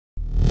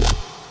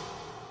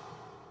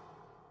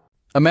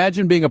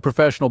Imagine being a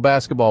professional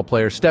basketball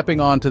player, stepping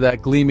onto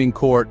that gleaming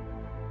court,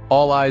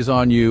 all eyes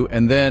on you,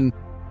 and then,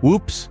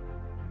 whoops,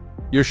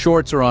 your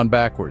shorts are on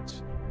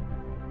backwards.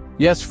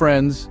 Yes,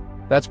 friends,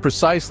 that's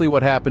precisely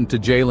what happened to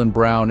Jaylen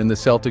Brown in the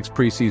Celtics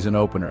preseason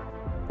opener.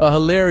 A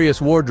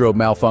hilarious wardrobe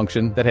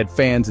malfunction that had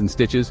fans in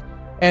stitches,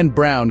 and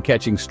Brown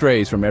catching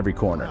strays from every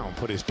corner. Brown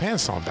put his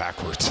pants on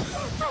backwards.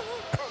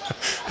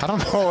 I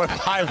don't know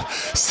if I've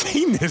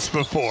seen this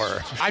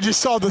before. I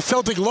just saw the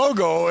Celtic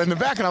logo in the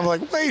back, and I'm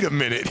like, wait a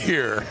minute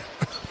here.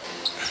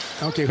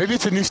 Okay. Maybe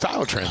it's a new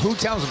style trend. Who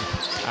tells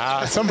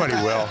him? Somebody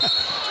will.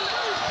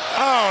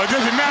 Oh, it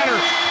doesn't matter.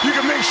 You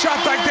can make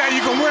shots like that.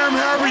 You can wear them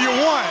however you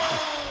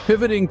want.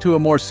 Pivoting to a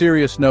more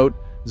serious note,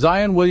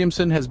 Zion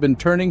Williamson has been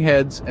turning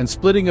heads and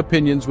splitting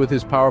opinions with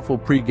his powerful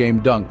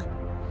pregame dunk.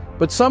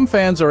 But some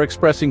fans are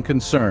expressing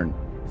concern,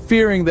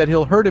 fearing that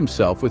he'll hurt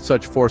himself with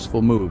such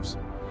forceful moves.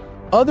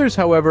 Others,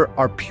 however,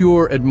 are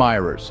pure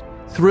admirers,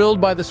 thrilled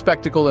by the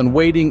spectacle and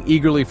waiting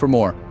eagerly for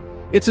more.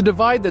 It's a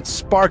divide that's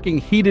sparking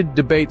heated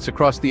debates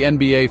across the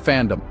NBA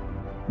fandom.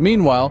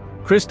 Meanwhile,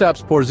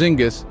 Kristaps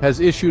Porzingis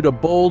has issued a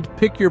bold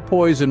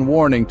pick-your-poison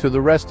warning to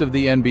the rest of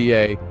the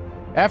NBA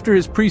after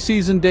his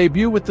preseason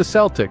debut with the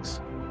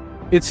Celtics.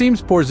 It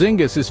seems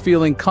Porzingis is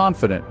feeling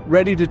confident,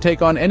 ready to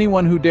take on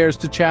anyone who dares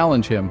to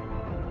challenge him.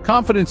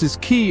 Confidence is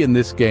key in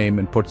this game,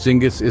 and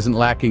Porzingis isn't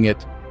lacking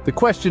it. The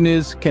question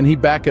is, can he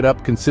back it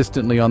up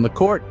consistently on the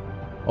court?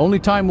 Only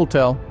time will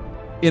tell.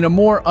 In a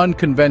more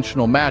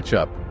unconventional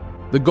matchup,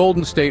 the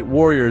Golden State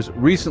Warriors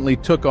recently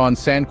took on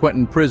San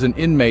Quentin prison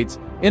inmates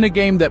in a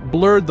game that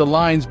blurred the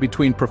lines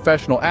between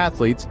professional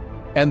athletes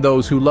and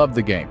those who love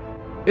the game.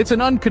 It's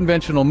an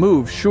unconventional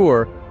move,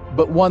 sure,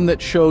 but one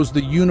that shows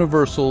the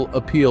universal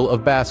appeal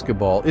of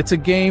basketball. It's a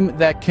game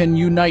that can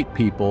unite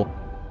people,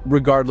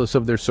 regardless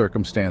of their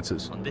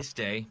circumstances. On this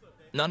day,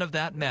 none of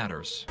that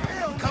matters.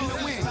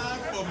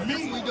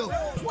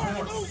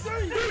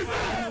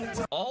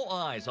 All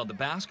eyes on the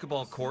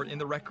basketball court in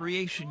the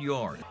recreation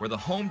yard, where the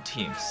home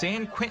team,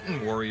 San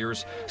Quentin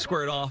Warriors,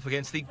 squared off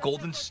against the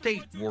Golden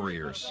State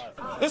Warriors.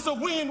 It's a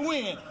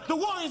win-win. The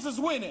Warriors is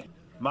winning.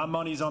 My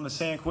money's on the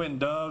San Quentin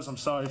Doves. I'm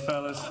sorry,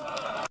 fellas.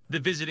 The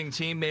visiting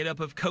team made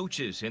up of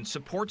coaches and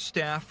support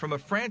staff from a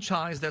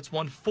franchise that's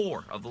won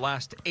 4 of the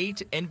last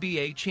 8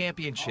 NBA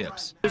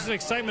championships. There's an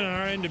excitement on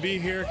our end to be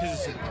here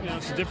because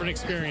it's a different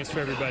experience for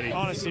everybody.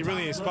 Honestly,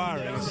 really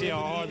inspiring to see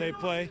how hard they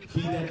play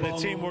and the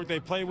teamwork they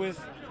play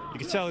with. You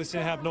can tell it's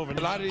going to happen over.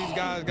 A lot of these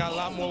guys got a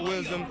lot more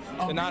wisdom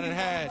than I done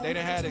had. They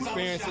done had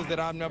experiences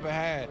that I've never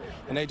had,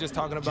 and they just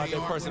talking about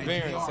their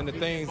perseverance and the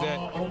things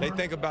that they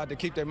think about to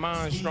keep their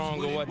minds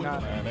strong and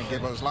whatnot. And they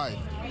give us life,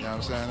 you know what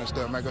I'm saying? They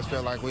still make us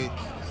feel like we're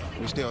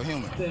still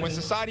human. When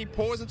society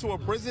pours into a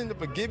prison to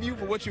forgive you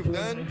for what you've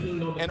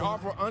done and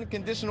offer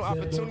unconditional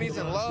opportunities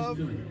and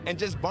love and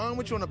just bond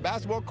with you on a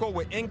basketball court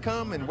where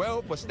income and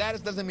wealth or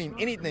status doesn't mean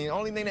anything. The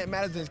only thing that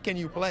matters is can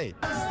you play.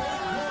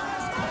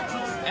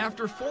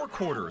 After 4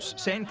 quarters,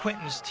 San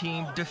Quentin's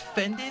team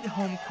defended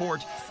home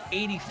court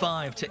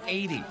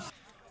 85-80.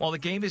 While the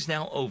game is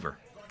now over,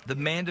 the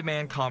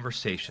man-to-man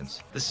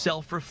conversations, the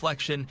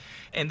self-reflection,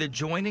 and the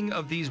joining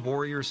of these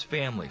Warriors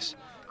families,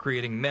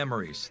 creating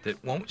memories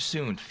that won't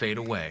soon fade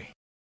away.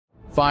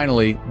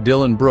 Finally,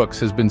 Dillon Brooks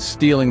has been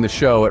stealing the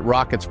show at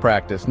Rockets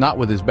practice, not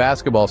with his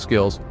basketball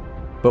skills,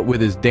 but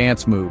with his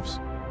dance moves.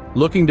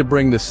 Looking to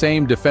bring the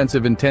same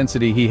defensive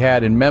intensity he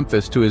had in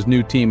Memphis to his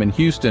new team in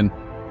Houston,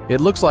 it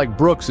looks like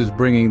Brooks is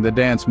bringing the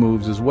dance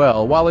moves as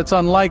well. While it's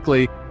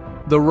unlikely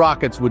the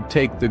Rockets would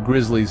take the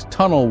Grizzlies'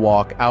 tunnel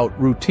walk out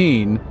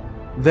routine,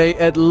 they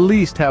at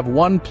least have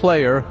one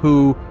player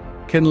who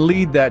can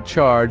lead that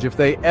charge if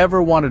they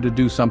ever wanted to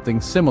do something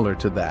similar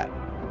to that.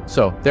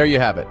 So there you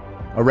have it,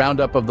 a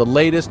roundup of the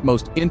latest,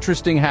 most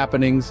interesting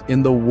happenings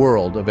in the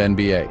world of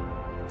NBA.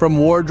 From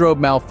wardrobe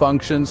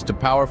malfunctions to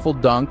powerful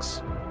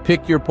dunks,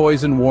 pick your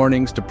poison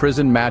warnings to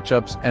prison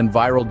matchups and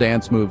viral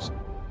dance moves.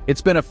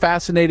 It's been a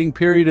fascinating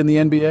period in the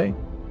NBA.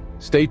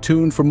 Stay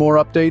tuned for more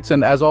updates,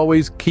 and as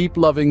always, keep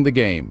loving the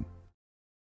game.